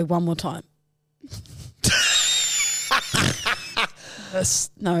 Let me go one more time.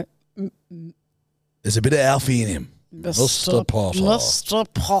 No. There's a bit of Alfie in him. Mr. Potter. Mr.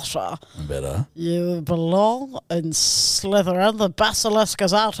 Potter. Better. You belong in Slytherin. The basilisk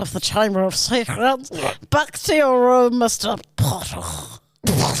is out of the Chamber of Secrets. Back to your room, Mr. Potter.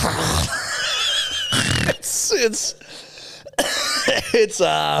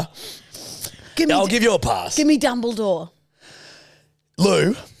 I'll give you a pass. Give me Dumbledore.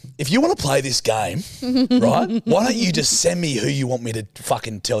 Lou, if you want to play this game, right, why don't you just send me who you want me to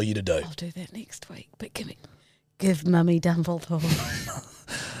fucking tell you to do? I'll do that next week, but give Mummy Dumbledore.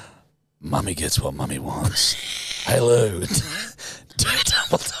 Mummy gets what Mummy wants. Hey, Lou, do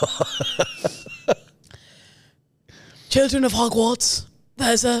Dumbledore. Children of Hogwarts,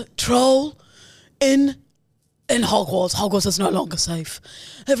 there's a troll in Hogwarts. Hogwarts is no longer safe.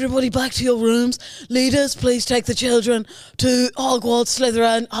 Everybody back to your rooms. Leaders, please take the children to Hogwarts,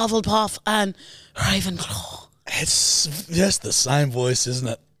 Slytherin, Hufflepuff, and Ravenclaw. It's just the same voice, isn't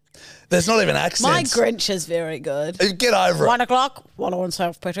it? There's not even accents. My Grinch is very good. Get over it. 1 o'clock, wallow in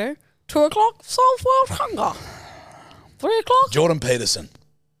self-pity. 2 o'clock, self-world hunger. 3 o'clock. Jordan Peterson.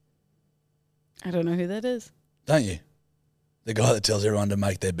 I don't know who that is. Don't you? The guy that tells everyone to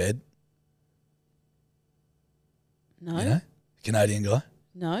make their bed. No. You know? Canadian guy.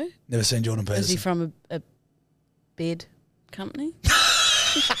 No. Never seen Jordan Peterson. Is he from a bed company?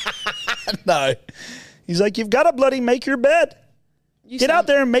 No. He's like, you've got to bloody make your bed. Get out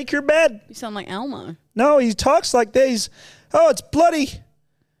there and make your bed. You sound like Elmo. No, he talks like this. Oh, it's bloody.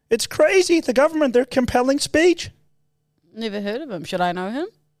 It's crazy. The government, they're compelling speech. Never heard of him. Should I know him?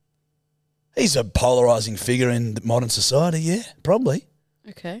 He's a polarising figure in modern society, yeah, probably.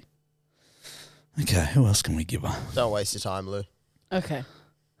 Okay. Okay, who else can we give her? Don't waste your time, Lou. Okay.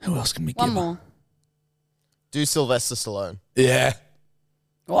 Who else can we One give her? more. Do Sylvester Stallone. Yeah.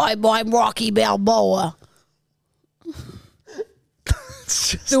 I'm Rocky Balboa.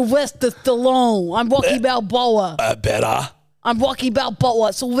 Sylvester Stallone. I'm Rocky Balboa. Better. I'm Rocky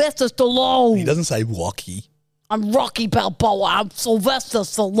Balboa, Sylvester Stallone. He doesn't say Rocky. I'm Rocky Balboa. I'm Sylvester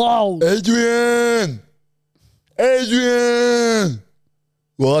Stallone. Adrian!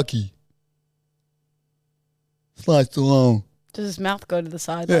 Rocky. It's like Stallone. Does his mouth go to the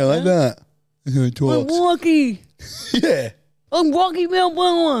side? Yeah, like that. That's how he I'm talks. Rocky. Yeah. I'm Rocky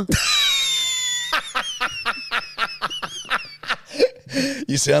Balboa.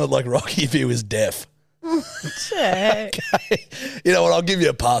 You sounded like Rocky if he was deaf. Check. Okay. You know what? I'll give you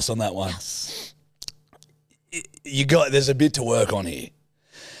a pass on that one. Yes. There's a bit to work on here.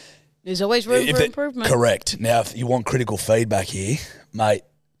 There's always room for improvement. Correct. Now, if you want critical feedback here, mate,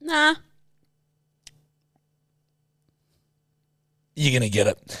 Nah. you're going to get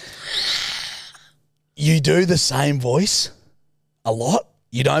it. You do the same voice a lot.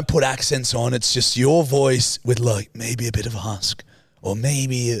 You don't put accents on. It's just your voice with like maybe a bit of a husk or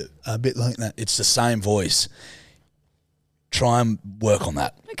maybe a bit like that. It's the same voice. Try and work on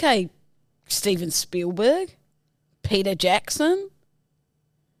that. Okay. Steven Spielberg. Peter Jackson.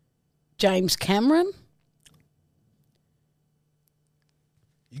 James Cameron.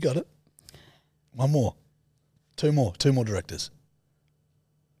 You got it. One more. Two more directors.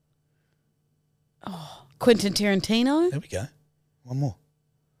 Quentin Tarantino. There we go. One more.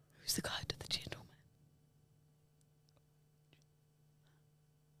 Who's the guy to the gentleman?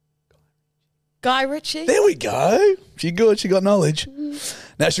 Guy Ritchie. There we go. She good. She got knowledge.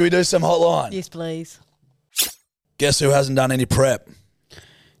 Now, should we do some hotline? Yes, please. Guess who hasn't done any prep?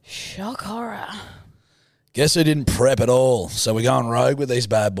 Shock horror. Guess who didn't prep at all? So we're going rogue with these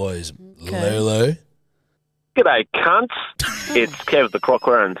bad boys. Okay. Lulu. G'day, cunts. It's Kev the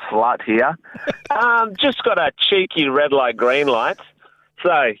Crock-wearing slut here. Just got a cheeky red light, green light.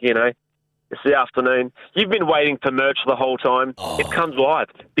 So, you know, it's the afternoon. You've been waiting for merch the whole time. It comes live.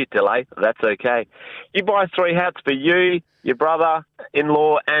 Bit delay. That's okay. You buy 3 hats for you, your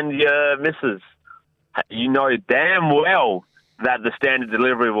brother-in-law, and your missus. You know damn well that the standard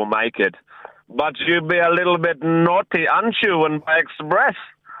delivery will make it. But you'll be a little bit naughty, aren't you, when by express?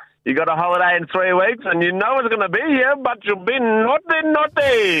 You got a holiday in 3 weeks, and you know it's going to be here, but you'll be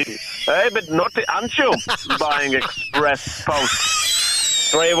naughty. Hey, but naughty, aren't you, buying express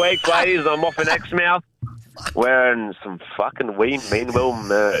post? 3 weeks, ladies, I'm off in Exmouth wearing some fucking wee meanwheel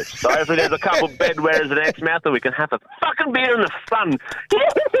merch. So hopefully there's a couple bedwetters in Exmouth that we can have a fucking beer in the sun.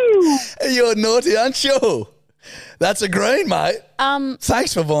 You're naughty, aren't you? That's a green, mate.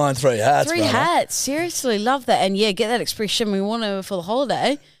 Thanks for buying 3 hats, 3 brother. hats. Seriously, love that. And yeah, get that expression we want to for the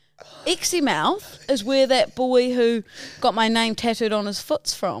holiday. Exmouth is where that boy who got my name tattooed on his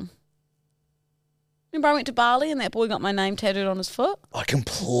foot's from. Remember I went to Bali and that boy got my name tattooed on his foot? I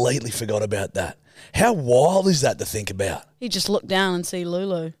completely forgot about that. How wild is that to think about? He just looked down and see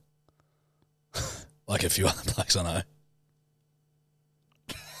Lulu. Like a few other blokes I know.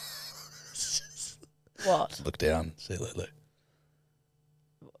 What? Look down, see Lulu.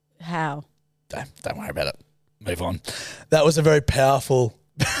 How? Don't worry about it. Move on. That was a very powerful...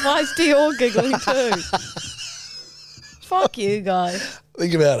 Why is Dior giggling too? Fuck you guys.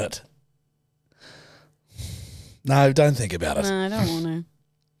 Think about it. No, don't think about it. No, I don't want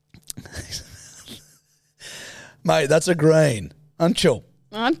to. Mate, that's a green. Aren't you?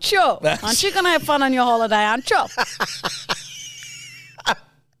 Aren't you? Aren't you going to have fun on your holiday, aren't you?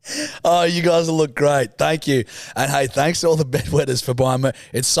 Oh, you guys will look great. Thank you. And hey, thanks to all the bedwetters for buying me.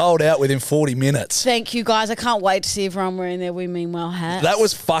 It sold out within 40 minutes. Thank you guys. I can't wait to see everyone wearing their We Mean Well hats. That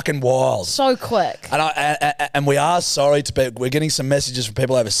was fucking wild. so quick. And we are sorry to people. We're getting some messages from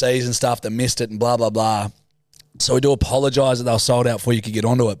people overseas and stuff that missed it and blah, blah, blah. So we do apologise that they were sold out before you could get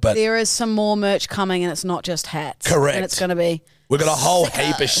onto it. But There is some more merch coming and it's not just hats. Correct. And it's going to be... we've got a whole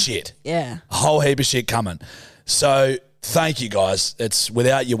heap of shit. Yeah. A whole heap of shit coming. So thank you guys. It's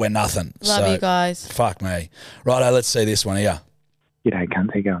without you, we're nothing. Love So, you guys. Fuck me. Righto, let's see this one here. G'day, cunt.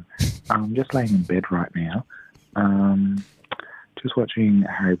 How you going? I'm just laying in bed right now. Just watching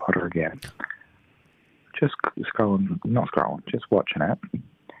Harry Potter again. Just just watching it.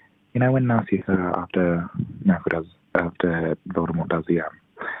 You know when Narcissa, after Voldemort does the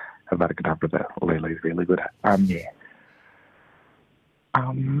Avada Kedavra that Lily's really good at? Yeah.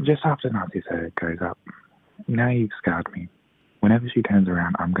 Just after Narcissa goes up, now you've scarred me. Whenever she turns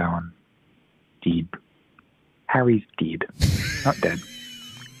around, I'm going, dead. Harry's dead. Not dead.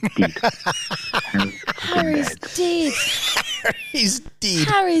 Dead. Harry's dead. He's dead.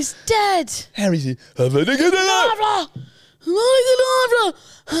 Harry's dead. Harry's Avada Kedavra.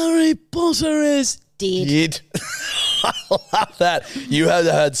 Harry Potter is dead. Dead. I love that. You have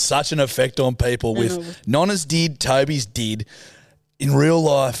had such an effect on people with Nonna's did, Toby's did, in real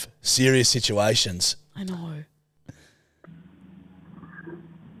life, serious situations. I know.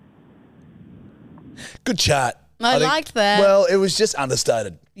 Good chat. I think- liked that. Well, it was just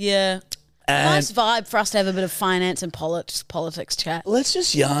understated. Yeah. And Nice vibe for us to have a bit of finance and politics chat. let's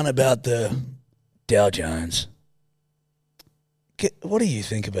just yarn about the Dow Jones. What do you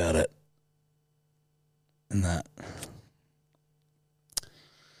think about it? And that.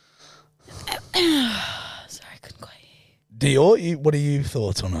 Sorry, I couldn't quite hear you. Dior, what are your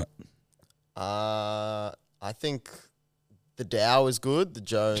thoughts on it? I think the Dow is good. The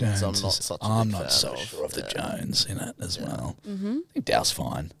Jones, I'm not such a big I'm fan not so of. sure of the Jones in it as well. Mm-hmm. I think Dow's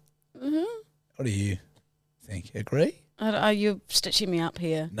fine. Mm-hmm. What do you think? Agree? Are you stitching me up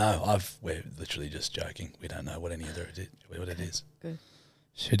here? No, we're literally just joking. We don't know what any other what it is. Good.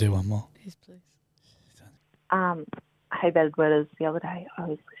 Should we do one more? Yes, please. Hey, Bedwetters, the other day I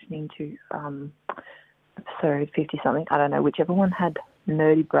was listening to episode 50-something, I don't know, whichever one had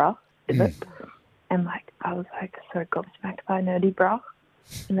Nerdy Bra, is it? And, I was, so gobsmacked by Nerdy Bra.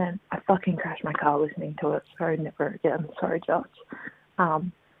 And then I fucking crashed my car listening to it, so never again. Sorry, Josh.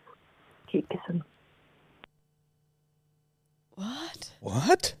 Keep kissing. What?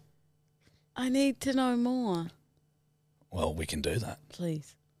 What? I need to know more. Well, we can do that.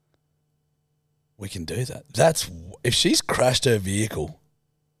 Please. We can do that. If she's crashed her vehicle.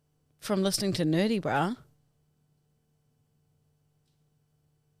 From listening to Nerdy Bra.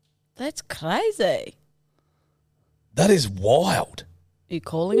 That's crazy. That is wild. Are you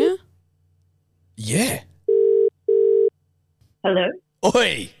calling her? Yeah. Hello?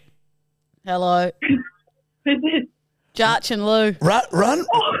 Oi. Hello. Who's this? Jarch and Lou. Run.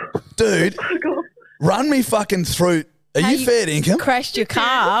 Dude. Run me fucking through. Are you fair income? Crashed your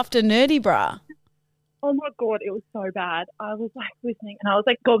car after Nerdy Bra. Oh my God, it was so bad. I was listening and I was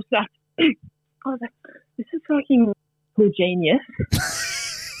gobsmacked. I was this is fucking genius.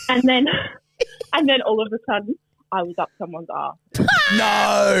 and then all of a sudden, I was up someone's ass.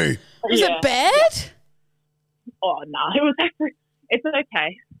 No. Was it bad? Oh no, it was actually. It's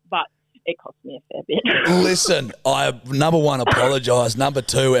okay, but it cost me a fair bit. Listen, I number one apologise. Number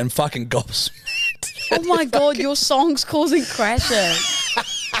two, and fucking gobsmacked. Oh my God, your song's causing crashes.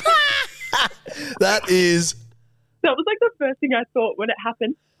 That is. That was the first thing I thought when it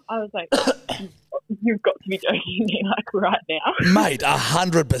happened. I was you've got to be joking me right now. Mate,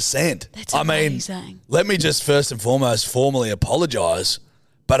 100%. That's I mean, amazing. let me just first and foremost formally apologise,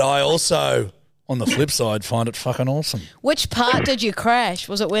 but I also, on the flip side, find it fucking awesome. Which part did you crash?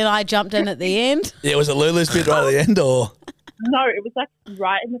 Was it when I jumped in at the end? Yeah, was it Lulu's bit right at the end, or? No, it was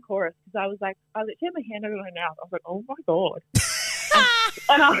right in the chorus because I literally had my hand over my mouth. I was oh my God.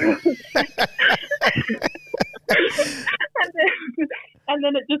 and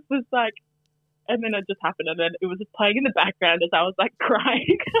then it just was and then it just happened, and then it was just playing in the background as I was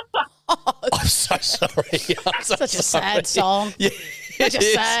crying. I'm so sorry. I'm so Such a sorry. sad song. Yeah, Such a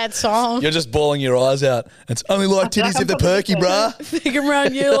sad song. You're just bawling your eyes out. It's only like titties if they're perky, bruh. Big and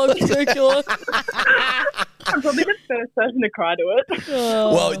round yellow circular. I'm probably the first person to cry to it.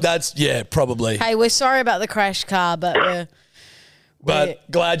 Well, that's, probably. Hey, we're sorry about the crashed car, but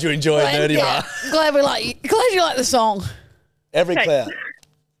glad you enjoyed Nerdy Bar. Glad you like the song. Every Okay.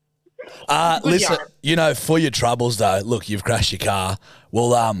 cloud. Listen, for your troubles though, look, you've crashed your car.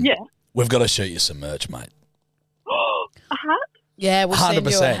 Well, we've got to shoot you some merch, mate. A hat? Yeah, we'll send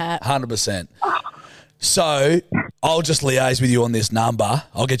you a hat. 100%. So I'll just liaise with you on this number.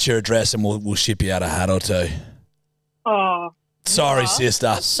 I'll get your address and we'll ship you out a hat or two. Oh. Sorry,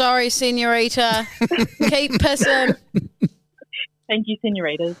 sister. Sorry, senorita. Keep pissing. Thank you,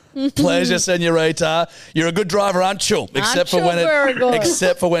 senoritas. Pleasure, senorita. You're a good driver, aren't you? Except for when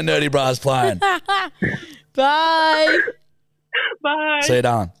Nerdy Bra's playing. Bye. Bye. See you,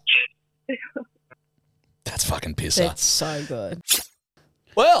 darling. That's fucking pisser. That's so good.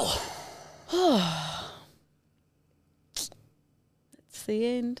 Well. That's the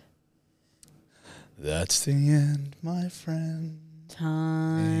end. That's the end, my friend.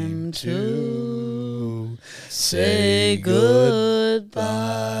 Time to say goodbye.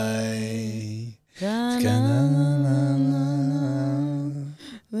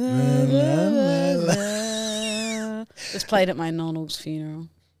 Just played at my nonnel's funeral.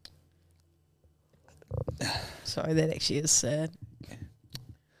 Sorry, that actually is sad.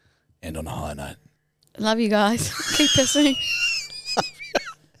 End on a high note. Love you guys. Keep pissing.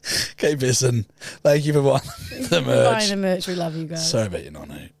 Keep pissing. Thank you for buying the merch. Buying the merch. We love you guys. Sorry about your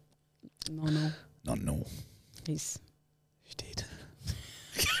nonno. Nonnel. Nonno. Peace. You did.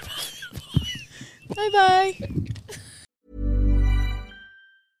 Bye-bye.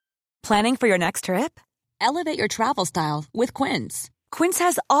 Planning for your next trip? Elevate your travel style with Quince. Quince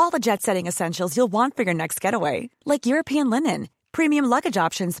has all the jet-setting essentials you'll want for your next getaway, like European linen, premium luggage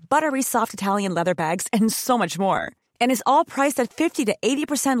options, buttery soft Italian leather bags, and so much more. And is all priced at 50 to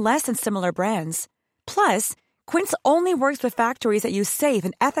 80% less than similar brands. Plus, Quince only works with factories that use safe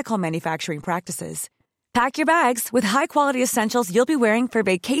and ethical manufacturing practices. Pack your bags with high-quality essentials you'll be wearing for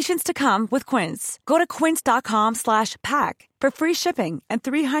vacations to come with Quince. Go to quince.com/pack for free shipping and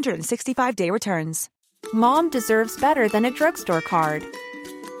 365-day returns. Mom deserves better than a drugstore card.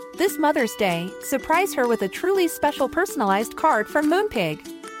 This Mother's Day, surprise her with a truly special personalized card from Moonpig.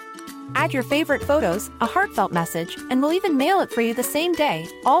 Add your favorite photos, a heartfelt message, and we'll even mail it for you the same day,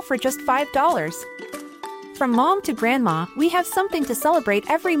 all for just $5. From mom to grandma, we have something to celebrate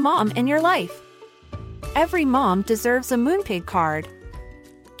every mom in your life. Every mom deserves a Moonpig card.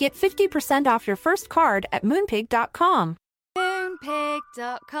 Get 50% off your first card at moonpig.com.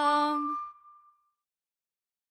 Moonpig.com.